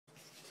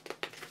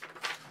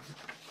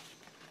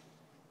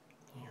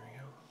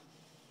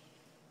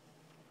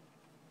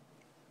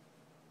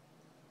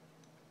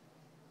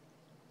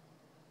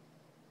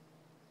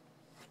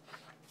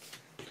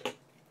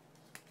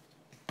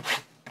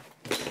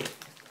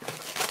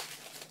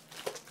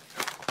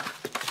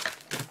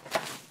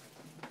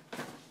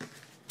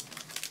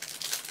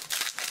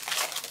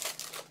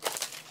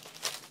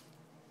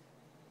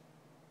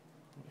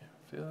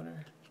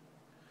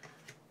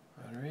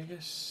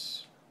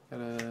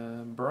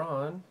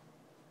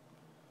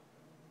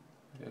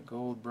a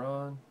gold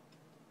brawn.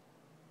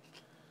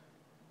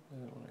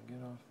 Doesn't want to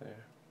get off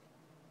there.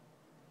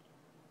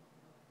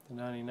 The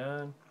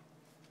 99.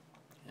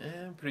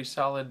 And pretty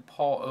solid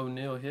Paul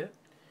O'Neill hit.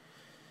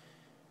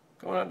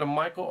 Going out to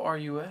Michael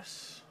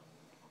RUS.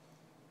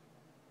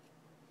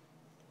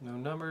 No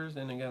numbers.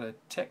 Then they got a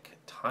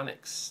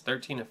Tectonics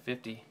 13 of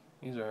 50.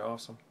 These are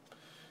awesome.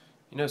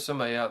 You know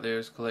somebody out there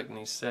is collecting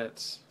these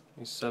sets,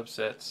 these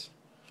subsets.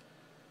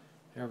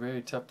 They're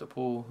very tough to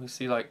pull. We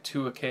see like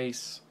 2 a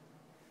case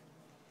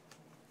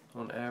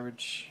on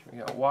average. We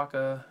got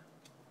Waka,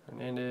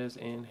 Hernandez,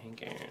 and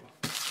Hank Aaron.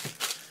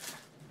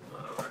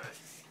 Alright.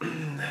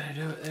 That'll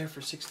do it there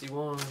for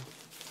 61.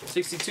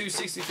 62,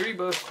 63,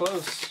 both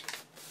close.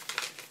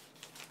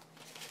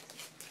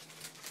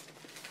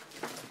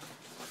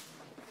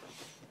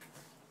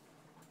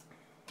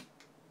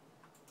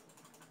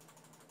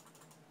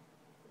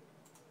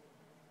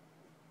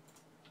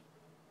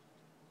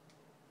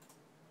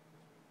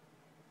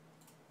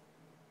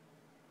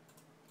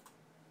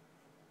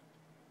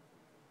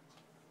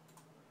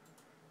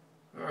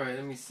 Alright,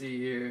 let me see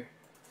here.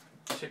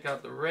 Check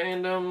out the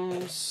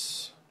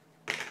randoms.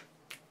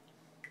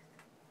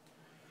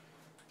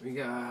 We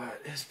got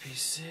SP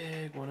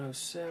Sig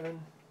 107.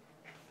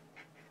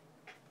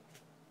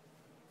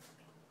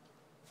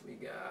 We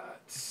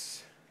got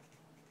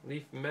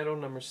Leaf Metal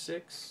number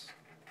 6.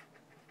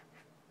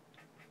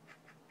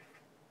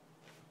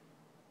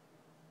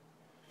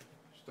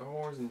 Star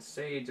Wars and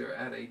Sage are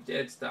at a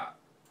dead stop.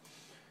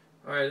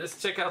 Alright, let's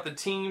check out the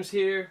teams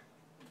here.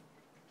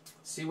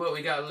 See what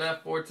we got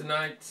left for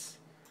tonight.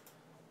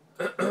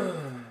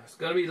 It's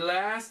gonna be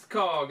last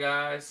call,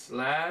 guys.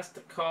 Last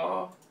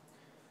call.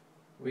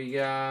 We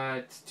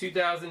got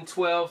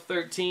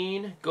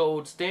 2012-13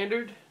 Gold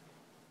Standard.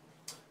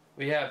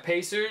 We have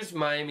Pacers,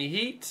 Miami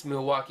Heat,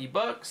 Milwaukee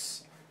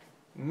Bucks,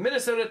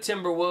 Minnesota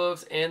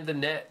Timberwolves, and the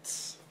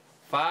Nets.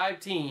 5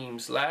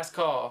 teams. Last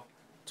call.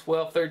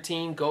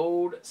 12-13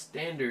 Gold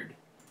Standard.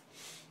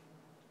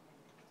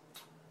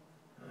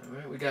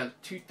 Alright, we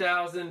got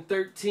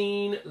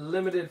 2013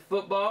 Limited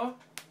Football.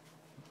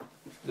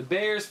 The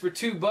Bears for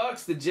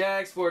 $2, the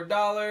Jags for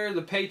 $1,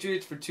 the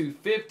Patriots for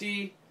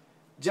 $2.50,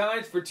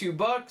 Giants for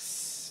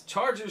 $2,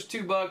 Chargers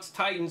 $2,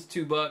 Titans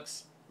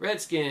 $2,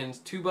 Redskins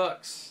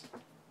 $2.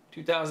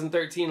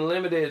 2013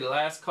 Limited,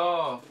 last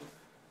call.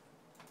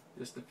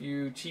 Just a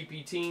few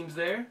cheapy teams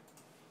there.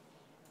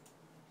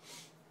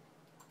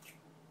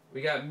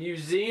 We got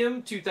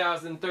Museum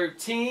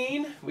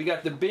 2013. We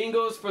got the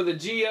Bengals for the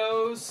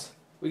Geos.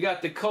 We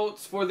got the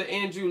Colts for the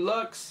Andrew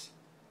Lucks.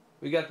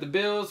 We got the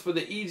Bills for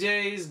the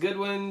EJs,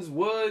 Goodwins,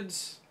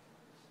 Woods.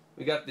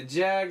 We got the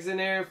Jags in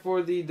there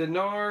for the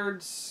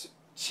Denards.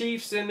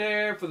 Chiefs in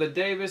there for the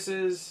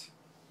Davises.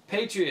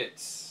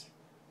 Patriots.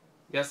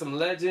 We got some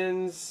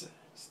legends,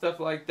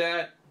 stuff like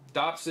that.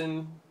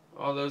 Dobson,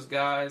 all those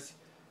guys.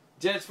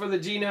 Jets for the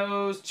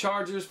Genos.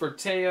 Chargers for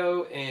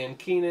Teo and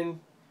Keenan.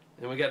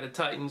 And we got the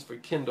Titans for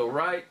Kendall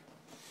Wright.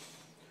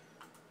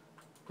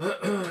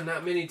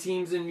 Not many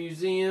teams in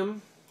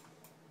Museum.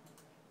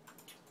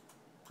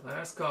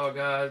 Last call,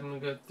 guys. I'm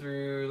going to go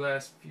through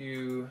last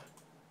few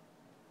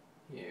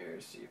here,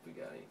 see if we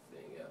got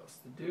anything else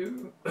to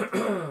do.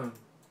 Dun,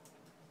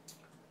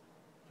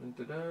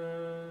 dun,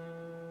 dun.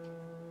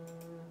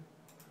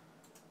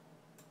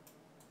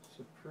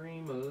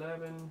 Supreme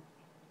 11.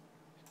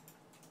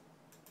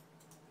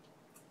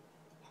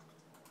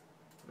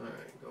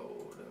 Alright,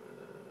 gold.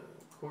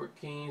 Court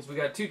Kings. We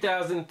got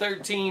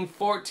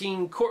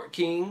 2013-14 Court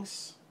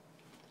Kings.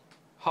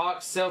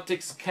 Hawks,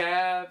 Celtics,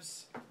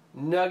 Cavs.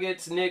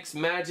 Nuggets, Knicks,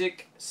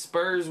 Magic,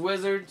 Spurs,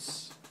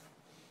 Wizards.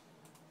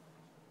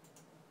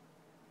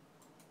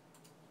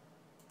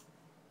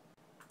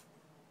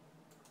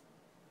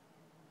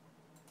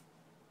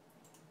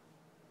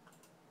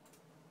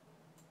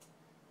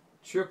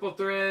 Triple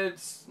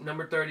Threads,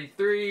 number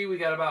 33, we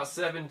got about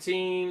 7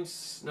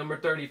 teams. Number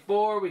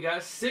 34, we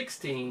got 6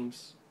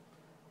 teams.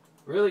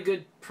 Really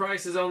good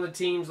prices on the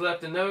teams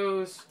left in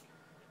those.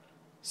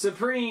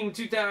 Supreme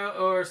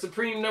 2000 or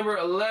Supreme number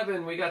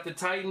 11, we got the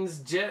Titans,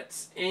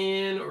 Jets,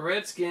 and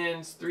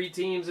Redskins. 3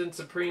 teams in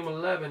Supreme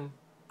 11.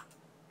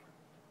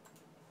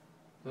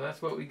 So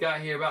that's what we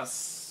got here. About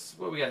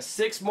what we got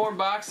 6 more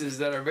boxes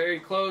that are very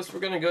close.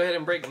 We're gonna go ahead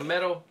and break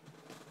metal,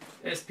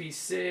 SP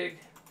Sig,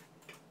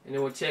 and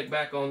then we'll check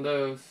back on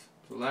those.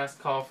 So last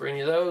call for any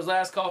of those.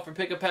 Last call for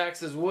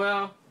pick-a-packs as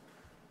well.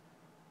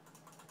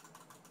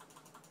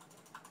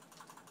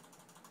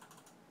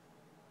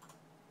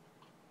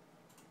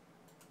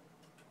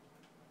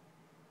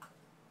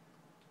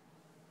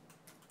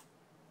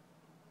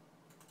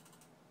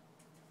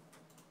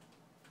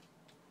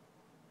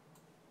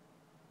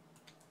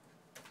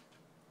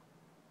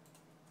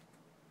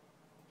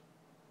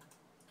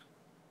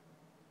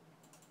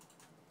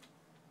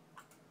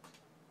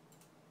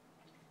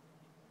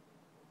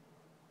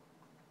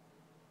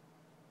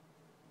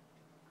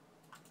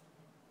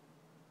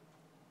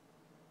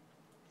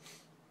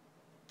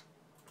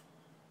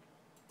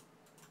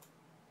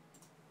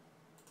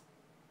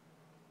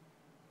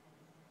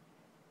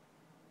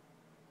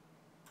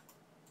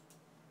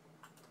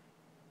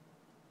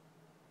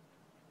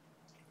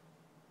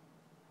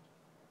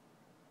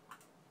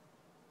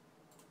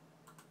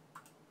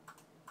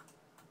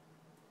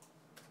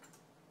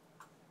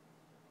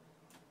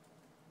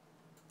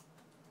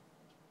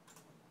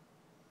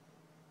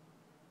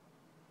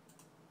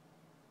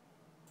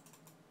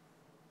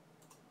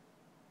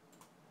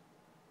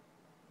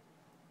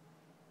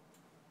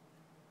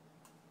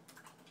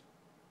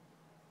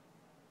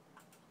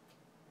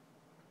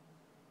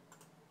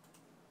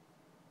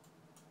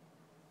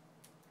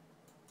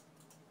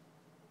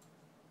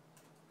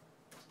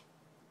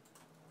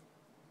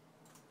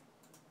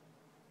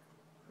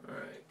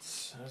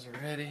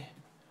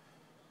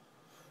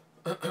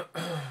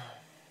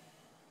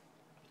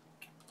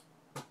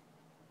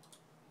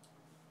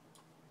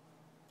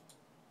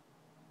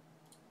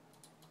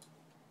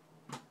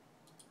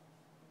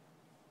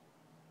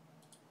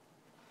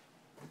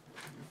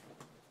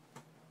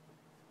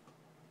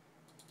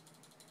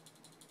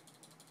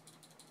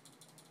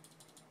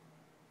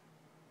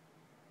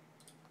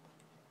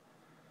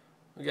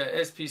 We got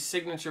SP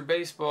Signature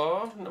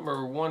Baseball,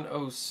 number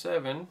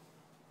 107.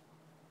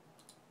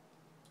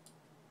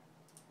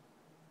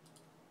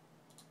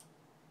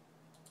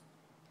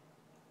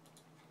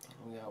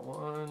 We got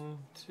 1,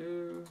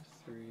 2,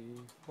 3,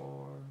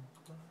 4,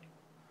 5.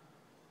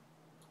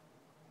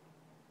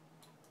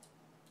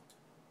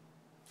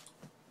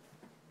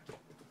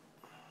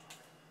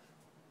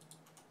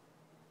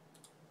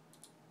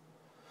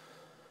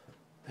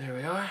 There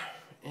we are.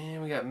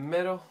 And we got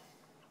metal,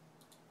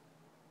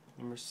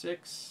 number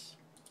 6.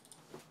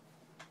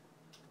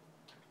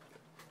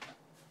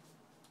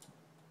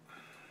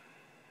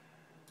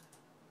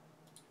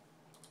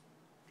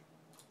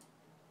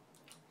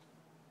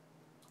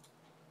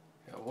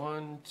 Got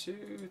 1,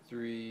 2,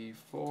 3,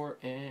 4,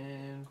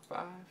 and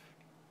 5.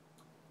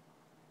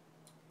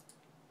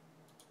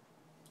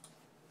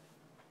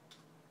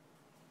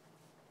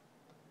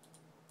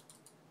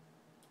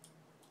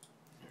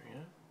 There we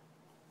go.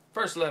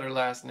 First letter,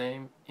 last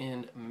name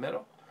in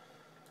metal.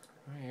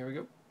 All right, here we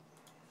go.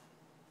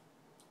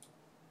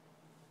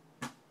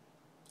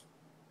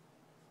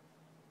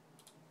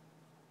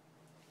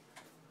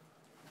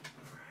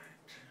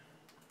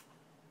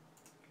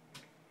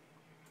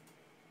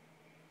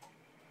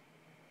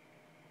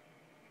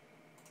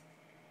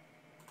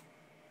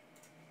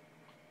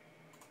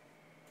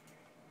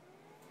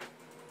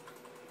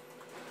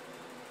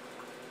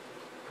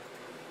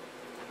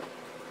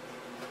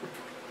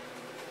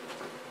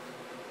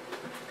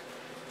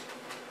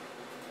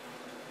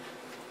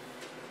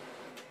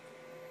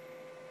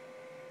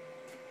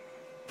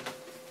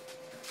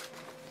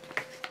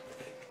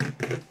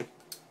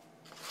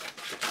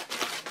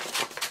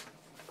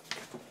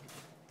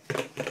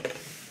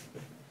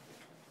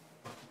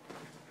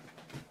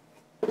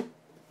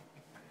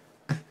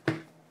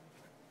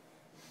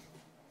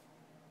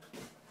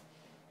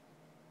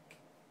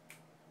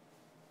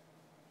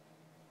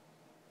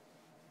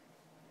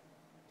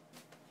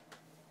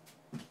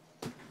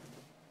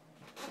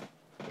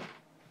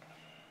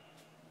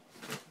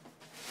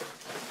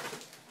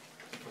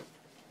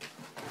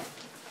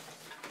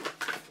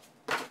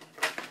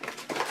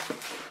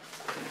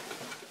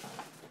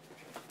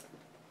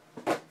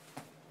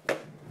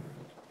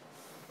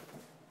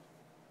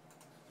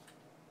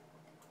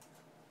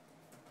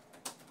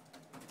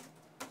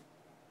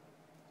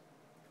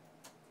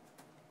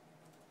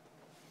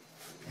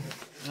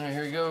 All right,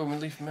 here we go.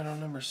 Leaf metal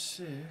number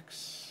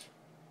 6.